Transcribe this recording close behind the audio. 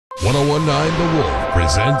1019 The Wolf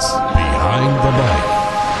presents Behind the Mic,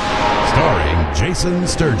 starring Jason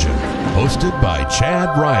Sturgeon, hosted by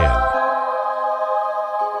Chad Ryan.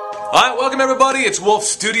 All right, welcome everybody. It's Wolf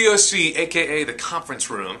Studio C, aka the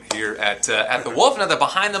conference room here at the Wolf. Another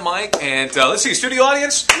Behind the Mic, and let's see, studio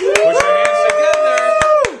audience, put your hands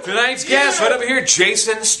together. Tonight's guest, right over here,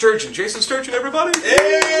 Jason Sturgeon. Jason Sturgeon, everybody.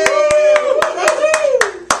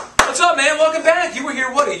 What's up, man? Welcome back. You were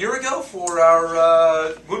here, what, a year ago for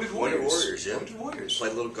our Wounded Warriors? Wounded Warriors, yeah. Wounded Warriors.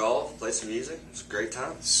 Played a little golf, played some music. It was a great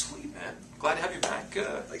time. Sweet, man. Glad to have you back.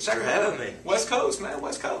 Thanks for having me. West Coast, man.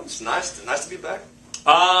 West Coast. It's nice to be back.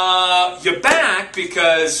 You're back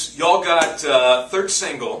because y'all got third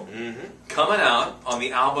single coming out on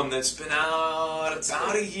the album that's been out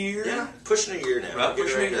about a year. Yeah, pushing a year now. Right, We're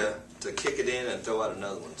pushing getting a ready to kick it in and throw out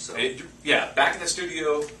another one. So yeah, back in the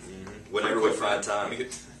studio. whenever we find time.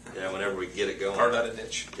 Whenever we get it going. Carve out a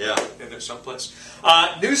niche. Yeah. There's someplace.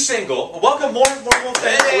 New single. Welcome, more Wolf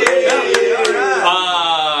fans. Hey, all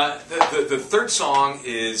right. The third song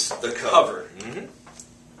is The Cover. The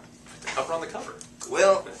cover on the cover.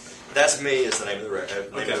 Well, that's me is the name of the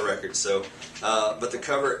record. Okay. Record. So, but the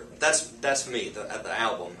cover that's me. The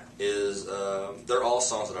album is they're all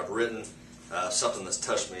songs that I've written. Something that's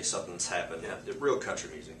touched me, something that's happened. Yeah. Real country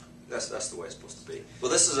music. That's the way it's supposed to be. Well,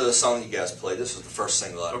 this is a song that you guys played. This was the first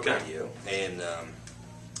single out of radio, and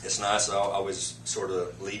it's nice. I always sort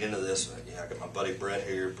of lead into this. I got my buddy Brett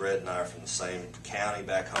here. Brett and I are from the same county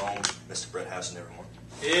back home. Mr. Brett House and everyone.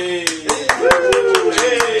 Hey.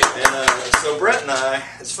 And so Brett and I,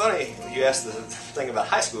 it's funny you asked the thing about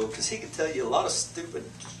high school because he could tell you a lot of stupid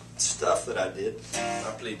stuff that I did.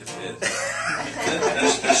 I plead the fifth.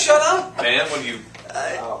 You shut up, man, when you...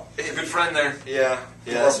 a good friend there. Yeah.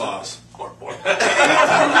 Poor boss. Poor.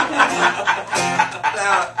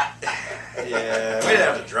 Yeah, we didn't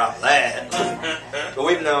have to drop that. But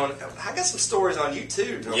we've known... I got some stories on you,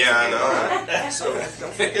 too. Don't forget, I know. Right? So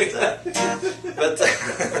don't forget that.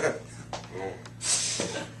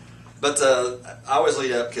 But I always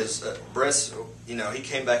lead up because Brett's, he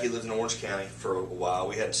came back. He lived in Orange County for a while.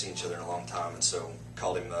 We hadn't seen each other in a long time, and so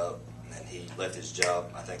called him up, and he left his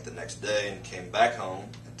job, I think, the next day and came back home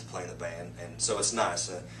to play in the band. And so it's nice.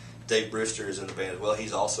 Dave Brewster is in the band as well.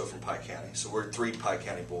 He's also from Pike County. So we're three Pike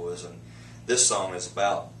County boys, and this song is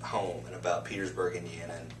about home and about Petersburg,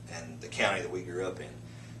 Indiana, and the county that we grew up in.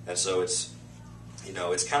 And so it's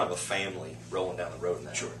kind of a family rolling down the road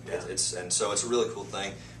now. Sure. Yeah. And so it's a really cool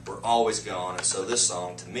thing. We're always gone, and so this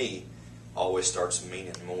song, to me, always starts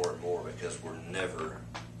meaning more and more because we're never,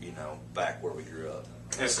 back where we grew up.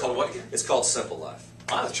 And it's called what again? It's called Simple Life.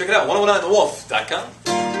 All right, let's check it out. 1019thewolf.com.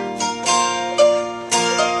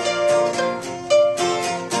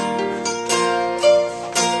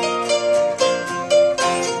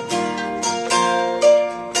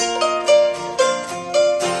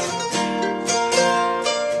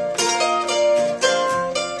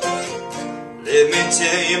 Let me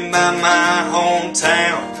tell you about my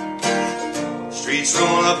hometown. Streets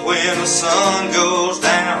roll up when the sun goes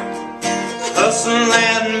down. Hustle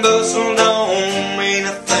and bustle don't mean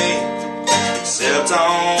a thing except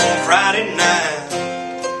on Friday night.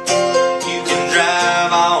 You can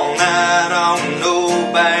drive all night on no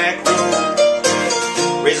back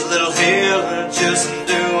road. Raise a little hell and just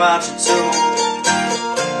do what you're told.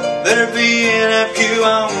 Better be in that pew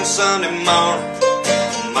on Sunday morning.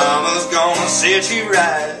 Mama's gonna set you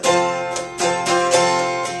right.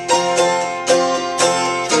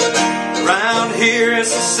 Around here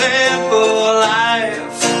it's a simple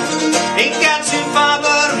life. Ain't got too far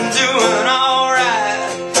but I'm doing alright.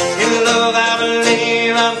 In love I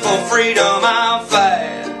believe, and for freedom I'll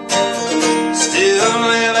fight. Still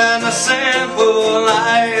living the simple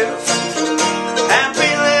life.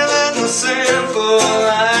 Happy living the simple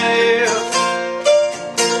life.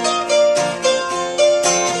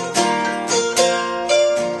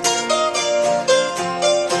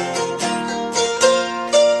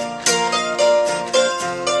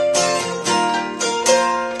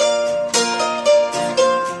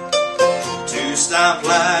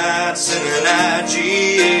 Stoplights and an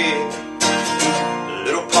IGA, a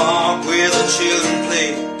little park where the children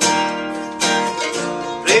play,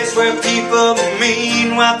 place where people mean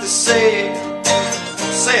what they say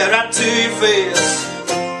it right to your face.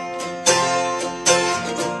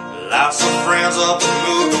 Lost some friends up and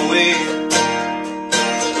moved away,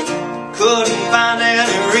 couldn't find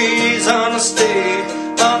any reason to stay,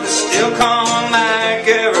 but they still come back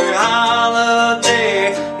every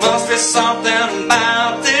holiday. Must be something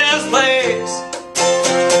about this place.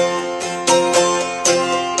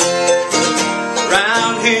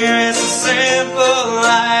 Around here it's a simple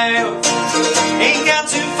life. Ain't got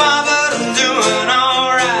too far far, but I'm doing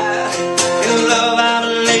alright. In love I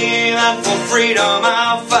believe, and for freedom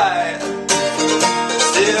I'll fight.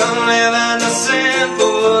 Still living a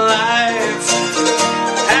simple life,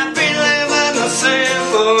 happy living a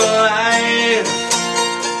simple life.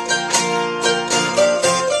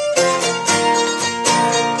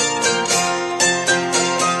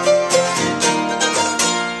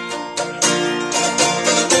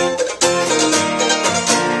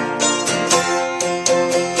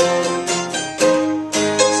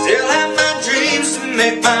 Still have my dreams to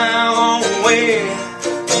make my own way.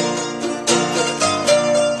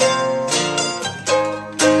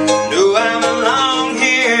 Know I belong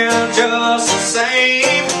here just the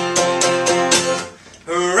same.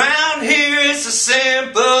 Around here it's a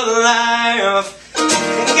simple life.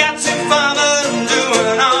 Got too far, but I'm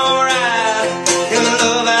doing alright. In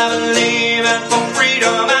love I believe, and for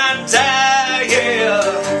freedom I die, yeah.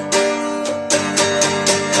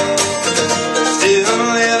 Still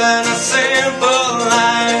living a simple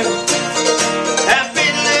life, happy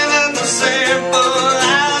living a simple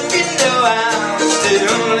life. You know I'm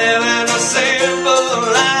still living a simple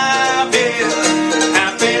life, yeah.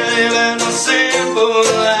 Happy living a simple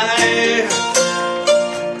life.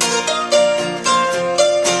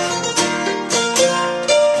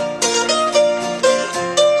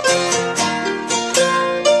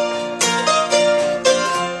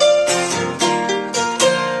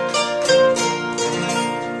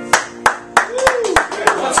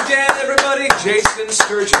 Once again, everybody, Jason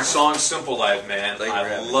Sturgeon, song "Simple Life," man. Thank you for I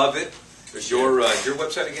having me. love it. Your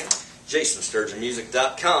website again?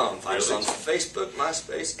 JasonSturgeonMusic.com. Find us on Facebook,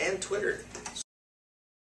 MySpace, and Twitter.